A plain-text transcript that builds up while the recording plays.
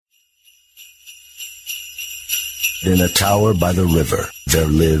In a tower by the river, there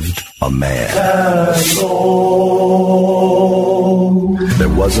lived a man. There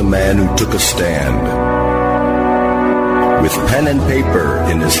was a man who took a stand. With pen and paper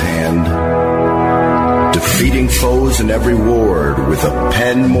in his hand, defeating foes in every ward with a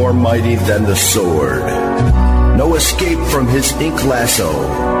pen more mighty than the sword. No escape from his ink lasso.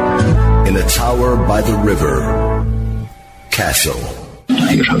 In a tower by the river, castle.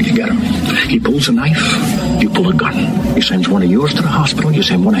 Here's how you get him. He pulls a knife, you pull a gun. He sends one of yours to the hospital, you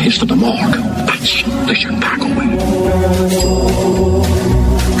send one of his to the morgue. That's the Chicago way.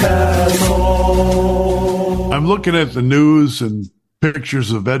 I'm looking at the news and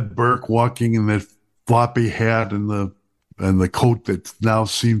pictures of Ed Burke walking in that floppy hat and the coat that now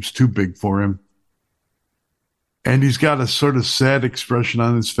seems too big for him. And he's got a sort of sad expression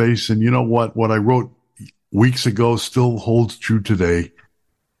on his face. And you know what? What I wrote weeks ago still holds true today.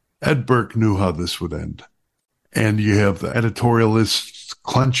 Ed Burke knew how this would end. And you have the editorialists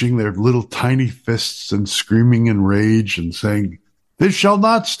clenching their little tiny fists and screaming in rage and saying, "This shall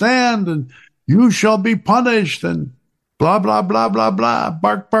not stand, and you shall be punished," and blah, blah, blah, blah, blah,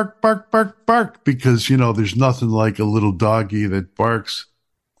 bark, bark, bark, bark, bark, because, you know, there's nothing like a little doggy that barks.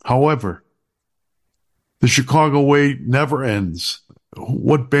 However, the Chicago way never ends.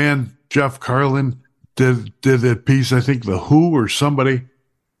 What band Jeff Carlin did that piece, I think The Who or somebody,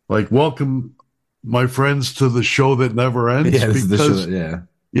 like, welcome my friends to the show that never ends. Yeah, because, the show, yeah.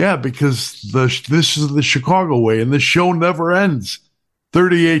 Yeah, because this is the Chicago way, and the show never ends.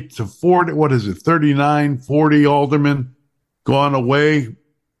 38 to 40, 39, 40 aldermen gone away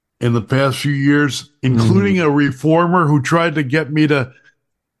in the past few years, including a reformer who tried to get me to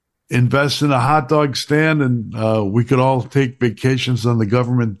invest in a hot dog stand and we could all take vacations on the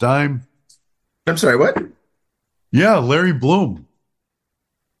government dime. I'm sorry, what? Yeah, Larry Bloom.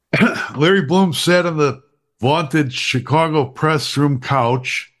 Larry Bloom sat on the vaunted Chicago press room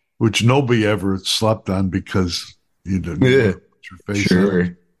couch, which nobody ever slept on because you didn't put your face sure.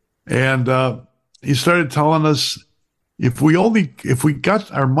 on. And he started telling us if we got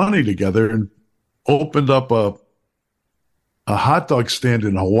our money together and opened up a hot dog stand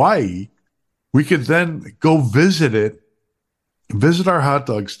in Hawaii, we could then go visit our hot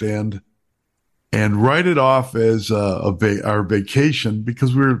dog stand and write it off as our vacation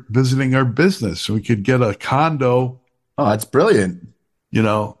because we were visiting our business. So we could get a condo. Oh, that's brilliant. You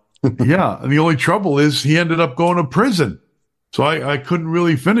know, yeah. And the only trouble is he ended up going to prison. So I couldn't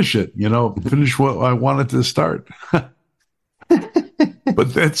really finish what I wanted to start. But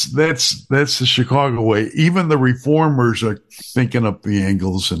that's the Chicago way. Even the reformers are thinking up the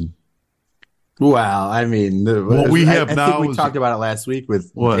angles. And well, I mean, what we have I now think we is talked about it last week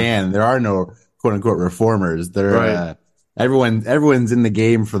with Dan. There are no quote unquote reformers. They're right. Everyone's in the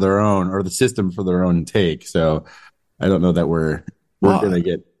game for their own, or the system for their own take. So I don't know that we're going to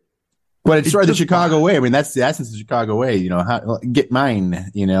get. But it's sort of the Chicago way. I mean, that's the essence of the Chicago way. You know, get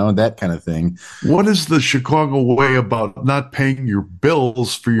mine. You know, that kind of thing. What is the Chicago way about not paying your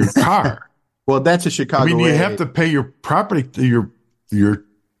bills for your car? Well, that's a Chicago way. I mean, you have to pay your property, your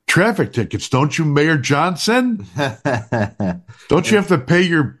traffic tickets, don't you, Mayor Johnson? Don't you have to pay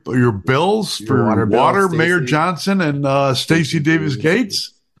your bills for water, Mayor Johnson and Stacey Davis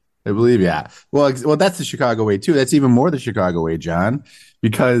Gates? I believe, yeah. Well, that's the Chicago way too. That's even more the Chicago way, John,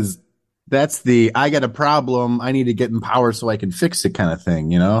 because that's I got a problem, I need to get in power so I can fix it kind of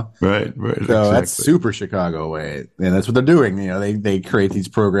thing, you know? Right. So exactly. That's super Chicago way. And that's what they're doing. You know, they create these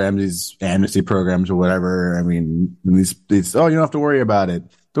programs, these amnesty programs or whatever. I mean, these you don't have to worry about it.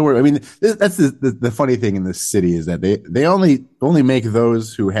 Don't worry. I mean, that's the funny thing in this city is that they only make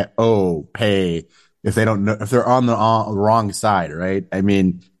those who pay if they don't know, if they're on the wrong side, right? I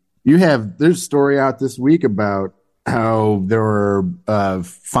mean, there's a story out this week about how there were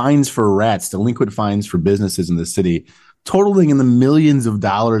fines for rats, delinquent fines for businesses in the city, totaling in the millions of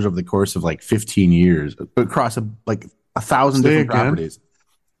dollars over the course of like 15 years across 1,000 different properties.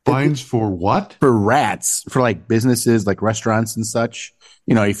 Fines for what? For rats, for like businesses, like restaurants and such.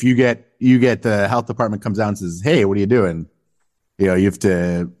 You know, if you get the health department comes out and says, "Hey, what are you doing?" You know, you have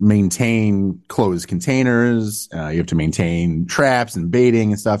to maintain closed containers. You have to maintain traps and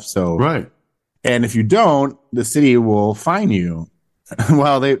baiting and stuff. So right. And if you don't, the city will fine you.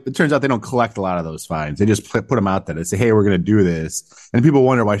 Well, it turns out they don't collect a lot of those fines. They just put them out there. They say, "Hey, we're going to do this," and people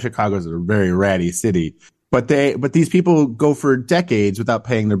wonder why Chicago is a very ratty city. But these people go for decades without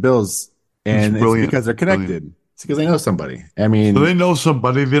paying their bills, and it's because they're connected. Brilliant. It's because they know somebody. I mean, so they know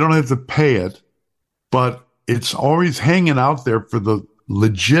somebody. They don't have to pay it, but it's always hanging out there for the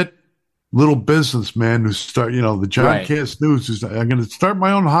legit little businessman who start, the John Right. Cass News, who's I'm going to start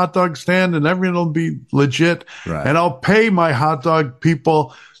my own hot dog stand and everything will be legit. Right. And I'll pay my hot dog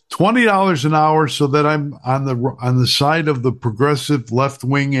people $20 an hour so that I'm on the side of the progressive left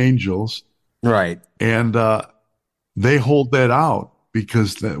wing angels. Right. And they hold that out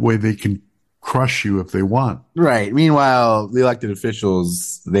because that way they can crush you if they want. Right. Meanwhile, the elected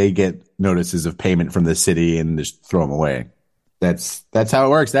officials, they get notices of payment from the city and just throw them away. That's how it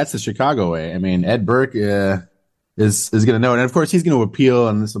works. That's the Chicago way. I mean, Ed Burke is going to know. And of course, he's going to appeal,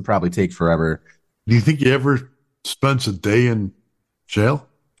 and this will probably take forever. Do you think he ever spends a day in jail?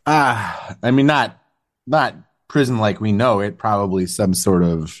 I mean, not prison like we know it, probably some sort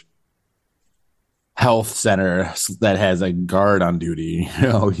of health center that has a guard on duty,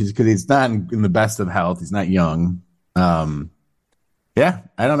 because he's not in the best of health. He's not young. Yeah,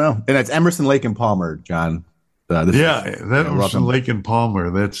 I don't know. And it's Emerson, Lake and Palmer, John. Emerson, Lake and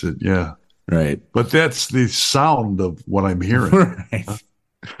Palmer. That's it. Yeah. Right. But that's the sound of what I'm hearing. Right.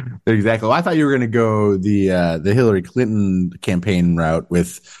 Exactly. Well, I thought you were going to go the Hillary Clinton campaign route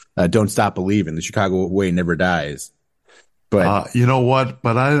with "Don't Stop Believing." The Chicago way never dies. But you know what?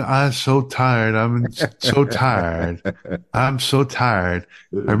 But I'm so tired. I'm so tired. I'm so tired.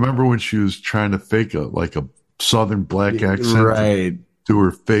 I remember when she was trying to fake a Southern black accent, right? To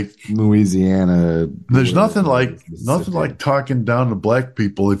her fake Louisiana. There's nothing like talking down to black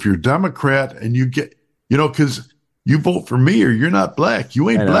people if you're Democrat and you get, because you vote for me or you're not black.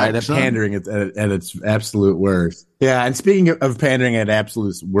 You ain't black. That's pandering at its absolute worst. Yeah, and speaking of pandering at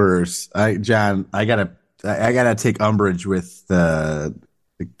absolute worst, John, I gotta take umbrage with the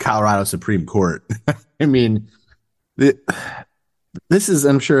Colorado Supreme Court. I mean, this is,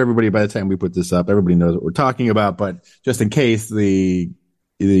 I'm sure everybody, by the time we put this up, everybody knows what we're talking about, but just in case, the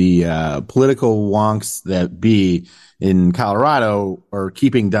political wonks that be in Colorado are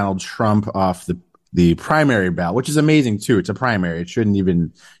keeping Donald Trump off the primary ballot, which is amazing too. It's a primary. It shouldn't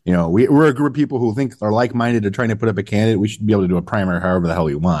even, we're a group of people who think are like-minded are trying to put up a candidate. We should be able to do a primary however the hell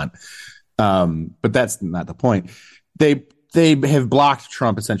we want. But that's not the point. They have blocked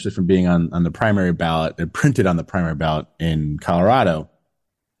Trump essentially from being on the primary ballot. They're printed on the primary ballot in Colorado.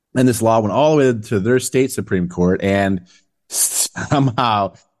 And this law went all the way to their state Supreme Court. And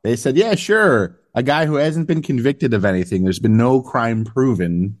somehow they said, yeah, sure. A guy who hasn't been convicted of anything. There's been no crime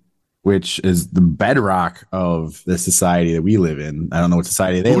proven, which is the bedrock of the society that we live in. I don't know what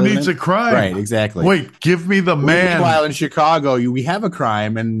society they live in. Who needs a crime? Right, exactly. Wait, give me the man. Meanwhile, in Chicago, we have a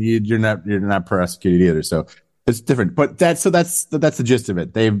crime and you're not prosecuted either. So it's different, but that's the gist of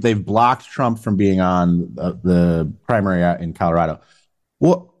it. They've blocked Trump from being on the primary in Colorado.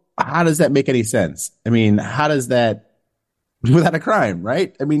 Well, how does that make any sense? I mean, how does that without a crime,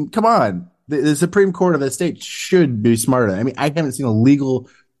 right? I mean, come on. The Supreme Court of the state should be smarter. I mean, I haven't seen a legal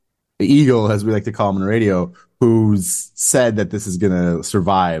eagle, as we like to call him on the radio, who's said that this is going to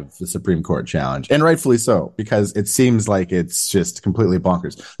survive the Supreme Court challenge, and rightfully so, because it seems like it's just completely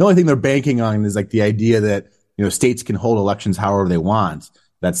bonkers. The only thing they're banking on is like the idea that states can hold elections however they want.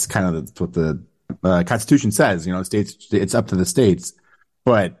 That's kind of what the Constitution says. States, it's up to the states.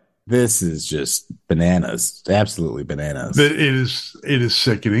 But this is just bananas, absolutely bananas. It is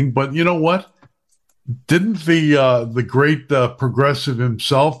sickening. But you know what? Didn't the great progressive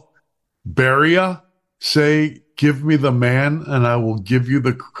himself, Beria, say, "Give me the man, and I will give you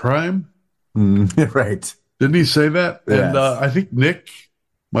the crime"? Right? Didn't he say that? Yes. And I think Nick.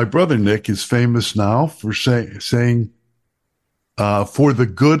 My brother Nick is famous now for saying for the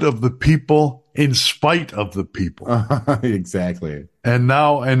good of the people in spite of the people. Exactly. And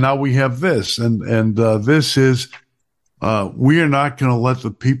now we have this, and this is we are not going to let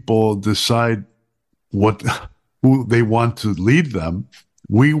the people decide who they want to lead them.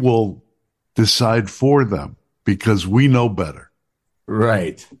 We will decide for them because we know better.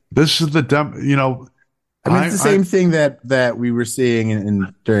 Right. This is I mean, it's the same thing that we were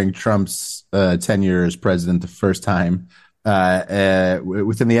seeing during Trump's tenure as president the first time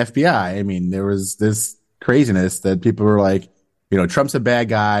within the FBI. I mean, there was this craziness that people were like, Trump's a bad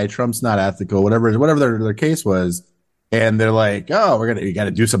guy, Trump's not ethical, whatever their case was, and they're like, oh, we got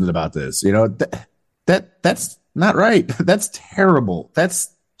to do something about this. That's not right. That's terrible.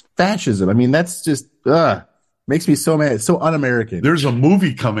 That's fascism. I mean, that's just makes me so mad. It's so un-American. There's a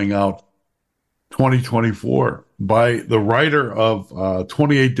movie coming out 2024 by the writer of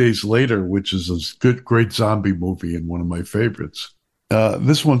 28 Days Later, which is a great zombie movie and one of my favorites.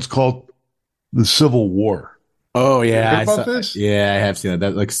 This one's called The Civil War. Oh yeah, I saw this. Yeah, I have seen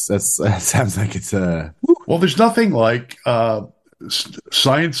that. That sounds like it's a. Well, there's nothing like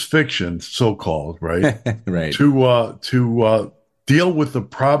science fiction, so called, right? Right. To deal with the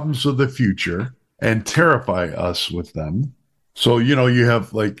problems of the future and terrify us with them. So, you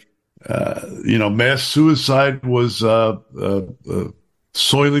have like, mass suicide was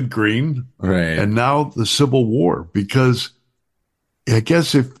Soylent Green. Right. And now the Civil War, because I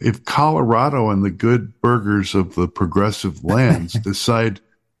guess if Colorado and the good burghers of the progressive lands decide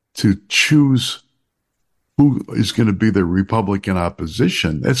to choose who is going to be the Republican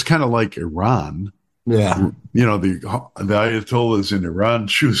opposition, it's kind of like Iran. Yeah. The Ayatollahs in Iran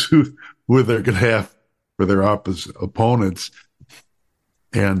choose who they're going to have for their opponents.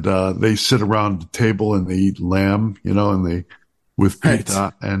 And they sit around the table and they eat lamb, and they with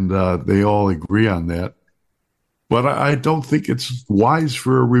pita, and they all agree on that. But I don't think it's wise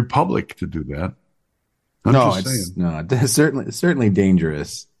for a republic to do that. It's certainly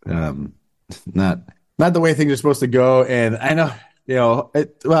dangerous. Not the way things are supposed to go. And I know,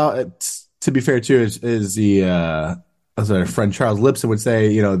 to be fair too, is the as our friend Charles Lipson would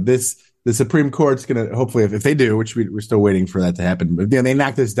say, the Supreme Court's going to hopefully, if they do, which we're still waiting for that to happen, but they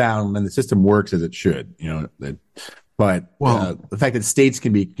knock this down and the system works as it should. But the fact that states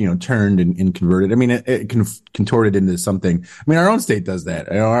can be, turned and converted, I mean, it can contorted into something. I mean, our own state does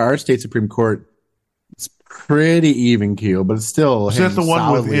that. Our state Supreme Court is pretty even keel, but it's still. Is that the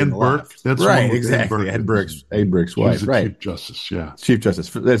one with Ann Burke? That's right, exactly. Ed Burke's wife, right? Chief Justice, yeah. Chief Justice.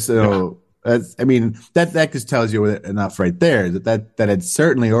 That just tells you enough right there that had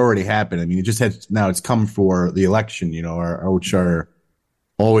certainly already happened. I mean, it's come for the election, which are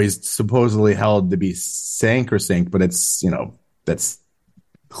always supposedly held to be sacrosanct, but it's, that's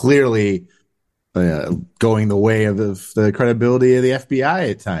clearly going the way of the credibility of the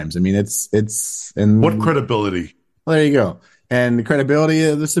FBI at times. I mean, and what credibility? Well, there you go. And the credibility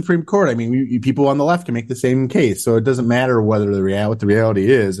of the Supreme Court. I mean, people on the left can make the same case. So it doesn't matter what the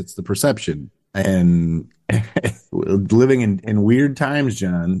reality is. It's the perception. And living in weird times,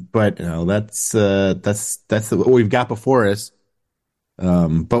 John. But that's what we've got before us.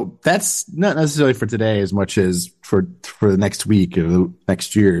 But that's not necessarily for today as much as for the next week or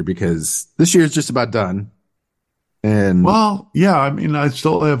next year, because this year is just about done. And I mean, I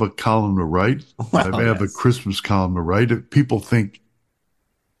still have a column to write. I have a Christmas column to write. People think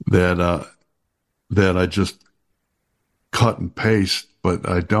that I just cut and paste, but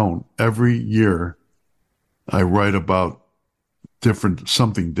I don't. Every year I write about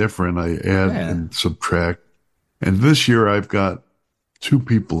something different. I add and subtract. And this year I've got two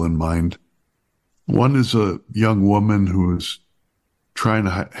people in mind. One is a young woman who is trying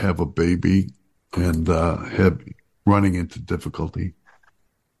to have a baby and running into difficulty.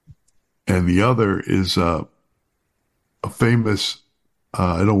 And the other is a famous,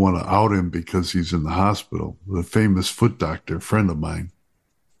 I don't want to out him because he's in the hospital, the famous foot doctor, friend of mine,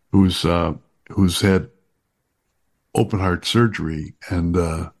 who's had open heart surgery, and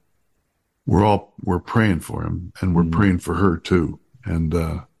we're praying for him, and we're praying for her too. And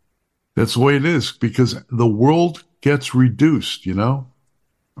that's the way it is, because the world gets reduced,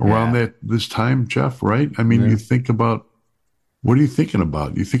 around this time, Jeff, right? I mean, you think about, what are you thinking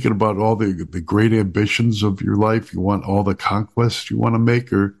about? You thinking about all the great ambitions of your life? You want all the conquests you want to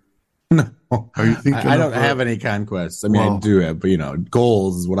make, or no? Are you thinking? I don't have any conquests. I mean, I do have, but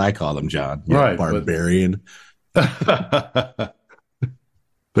goals is what I call them, John. Right, barbarian. The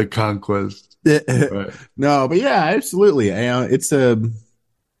conquest. Right. No, but yeah, absolutely. It's the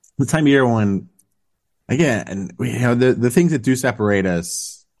time of year when, again, and the things that do separate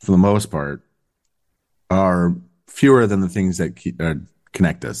us for the most part are fewer than the things that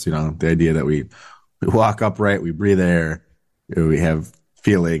connect us. The idea that we walk upright, we breathe air, we have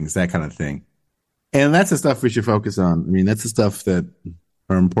feelings, that kind of thing. And that's the stuff we should focus on. I mean, that's the stuff that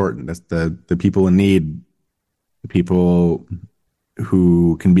are important. That's the people in need, the people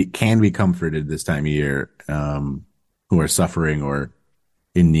who can be comforted this time of year, who are suffering or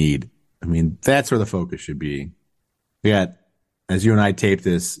in need. I mean, that's where the focus should be. We got, as you and I tape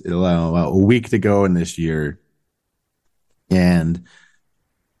this, a week to go in this year. And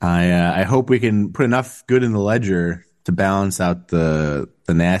I hope we can put enough good in the ledger to balance out the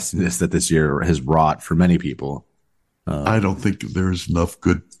nastiness that this year has wrought for many people. I don't think there's enough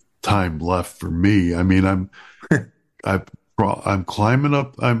good time left for me. I mean, I'm climbing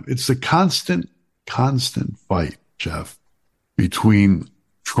up. It's a constant fight, Jeff, between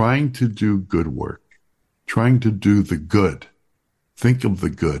trying to do good work, trying to do the good. Think of the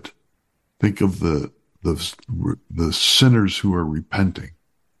good. Think of the sinners who are repenting,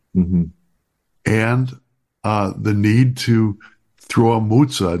 and the need to throw a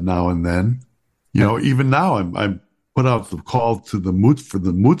mutzah now and then. Even now I'm put out the call to for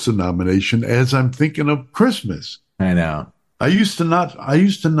the mutzah nomination as I'm thinking of Christmas. I know. I used to not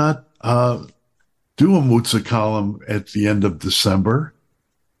do a Mutza column at the end of December,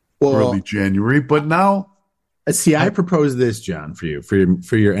 early January, but now. See, I propose this, John, for you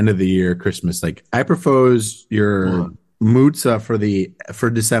for your end of the year Christmas. Like, I propose your Mutza for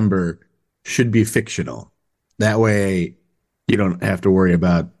December should be fictional. That way, you don't have to worry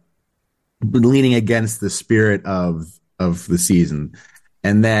about leaning against the spirit of the season.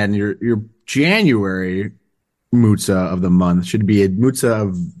 And then your January Mutza of the month should be a Mutza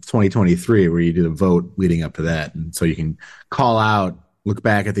of 2023, where you do the vote leading up to that. And so you can call out, look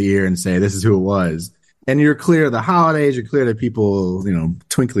back at the year and say, this is who it was. And you're clear of the holidays, you're clear to people,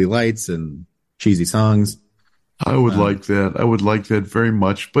 twinkly lights and cheesy songs. I would like that. I would like that very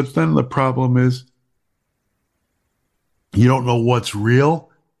much. But then the problem is you don't know what's real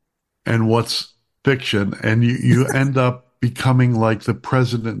and what's fiction. And you end up becoming like the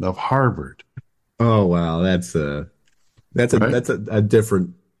president of Harvard. Oh, wow. That's a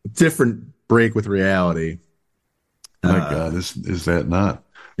different break with reality. My God, is that not?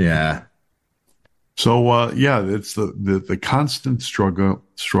 Yeah. So it's the constant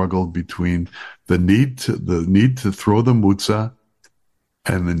struggle between the need to throw the Mutza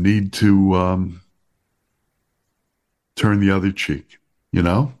and the need to turn the other cheek,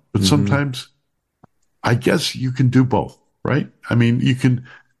 But sometimes I guess you can do both, right? I mean, you can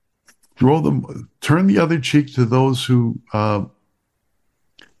turn the other cheek to those who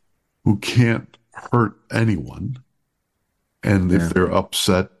can't hurt anyone, and if they're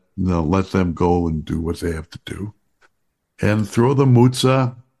upset, let them go and do what they have to do, and throw the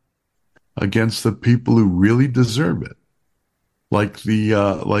Mutza against the people who really deserve it,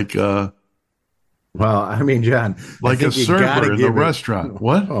 well, I mean, John, like a server in a restaurant.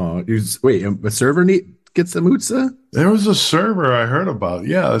 What? Oh, wait, a server gets the Mutza? There was a server I heard about.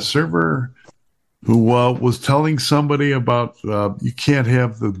 Yeah, a server who was telling somebody about you can't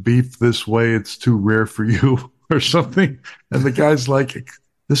have the beef this way; it's too rare for you, or something. And the guy's like,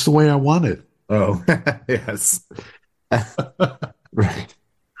 "This is the way I want it." Oh, yes. Right.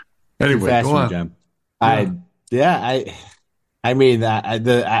 Anyway, go on. John. I mean,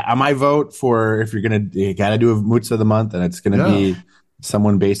 my vote for, if you got to do a Mutza of the month, and it's gonna be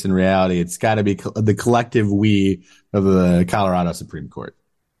someone based in reality. It's got to be the collective we of the Colorado Supreme Court.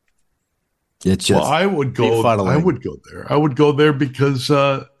 It's just I would go there. I would go there because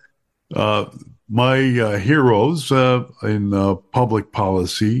my heroes in public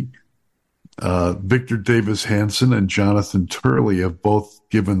policy, Victor Davis Hanson and Jonathan Turley, have both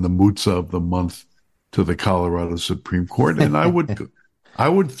given the Mutza of the month to the Colorado Supreme Court, and I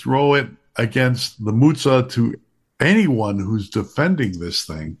would throw it against the Mutza to anyone who's defending this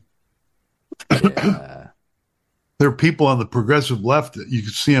thing. Yeah. There are people on the progressive left, you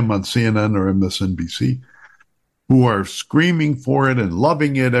can see them on CNN or MSNBC, who are screaming for it and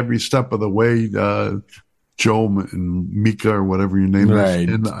loving it every step of the way. Joe and Mika, or whatever your name is,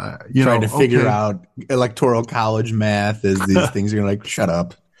 and trying to figure out electoral college math as these things are like, shut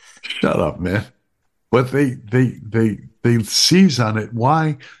up, man. But they seize on it.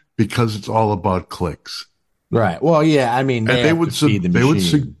 Why? Because it's all about clicks. Right. Well, yeah. I mean, they would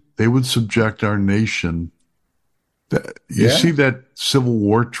subject our nation. You see that Civil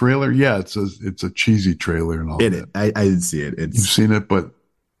War trailer? Yeah, it's a cheesy trailer and all that. I didn't see it. You've seen it, but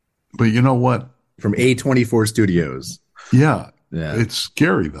you know what? From A24 Studios. Yeah. It's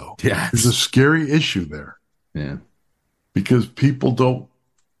scary though. Yeah, there's a scary issue there. Yeah, because people don't.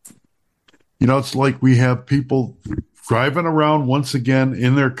 It's like we have people driving around once again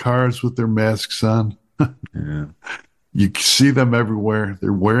in their cars with their masks on. Yeah. You see them everywhere.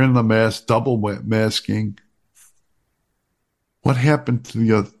 They're wearing the mask, double masking. What happened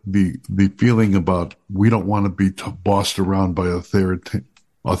to the feeling about we don't want to be bossed around by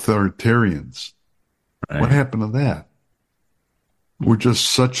authoritarians? Right. What happened to that? We're just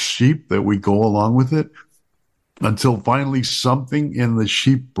such sheep that we go along with it until finally something in the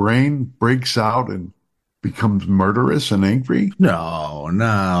sheep brain breaks out and becomes murderous and angry? No,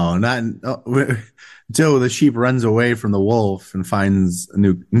 not until the sheep runs away from the wolf and finds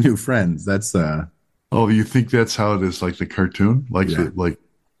new friends. That's Oh, you think that's how it is, like the cartoon? But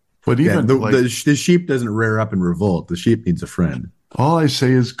even the sheep doesn't rear up and revolt. The sheep needs a friend. All I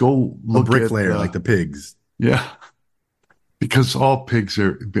say is go look a bricklayer, like the pigs. Yeah, because all pigs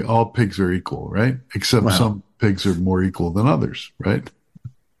are equal, right? Except some pigs are more equal than others, right?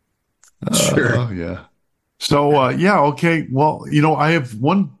 Sure. Yeah. So okay. Well, I have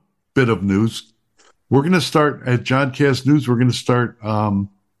one bit of news. We're going to start at John Cast News. We're going to start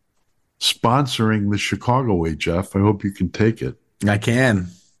sponsoring the Chicago Way, Jeff. I hope you can take it. I can.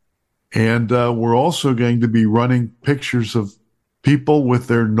 And we're also going to be running pictures of people with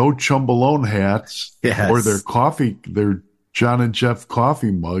their No Chumbalone hats Yes. or their John and Jeff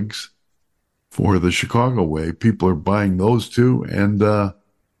coffee mugs for the Chicago Way. People are buying those too. And,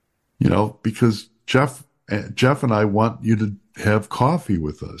 because Jeff and I want you to have coffee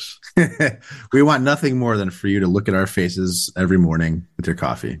with us. We want nothing more than for you to look at our faces every morning with your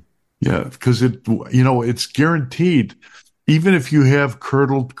coffee. Yeah, because it's guaranteed. Even if you have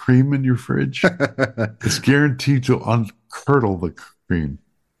curdled cream in your fridge, it's guaranteed to uncurdle the cream.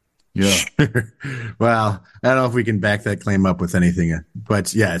 Yeah. Sure. Well, I don't know if we can back that claim up with anything,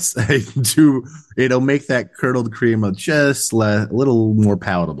 but yes, it'll make that curdled cream just a little more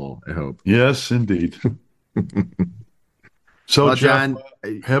palatable, I hope. Yes, indeed. So, Well, Jeff, John,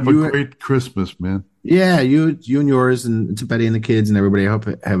 have a great Christmas, man. Yeah, you and yours, and to Betty and the kids and everybody. I hope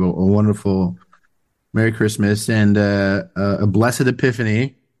you have a wonderful Merry Christmas and a blessed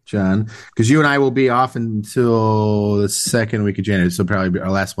Epiphany, John, because you and I will be off until the second week of January. So probably be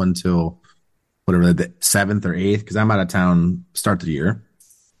our last one till whatever, the 7th or 8th, because I'm out of town start of the year.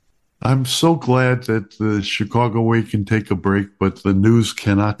 I'm so glad that the Chicago Way can take a break, but the news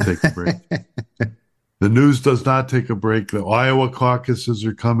cannot take a break. The news does not take a break. The Iowa caucuses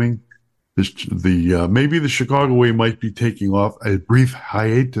are coming. Maybe the Chicago Way might be taking off a brief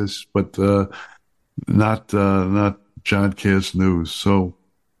hiatus, but not John Cass News. So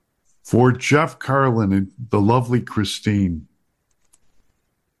for Jeff Carlin and the lovely Christine,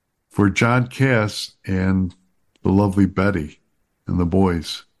 for John Cass and the lovely Betty and the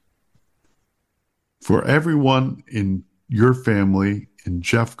boys, for everyone in your family, in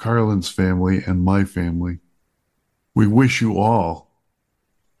Jeff Carlin's family and my family, we wish you all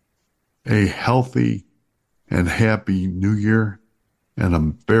a healthy and happy New Year and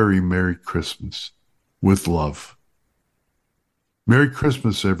a very Merry Christmas with love. Merry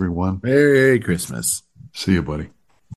Christmas, everyone. Merry Christmas. See you, buddy.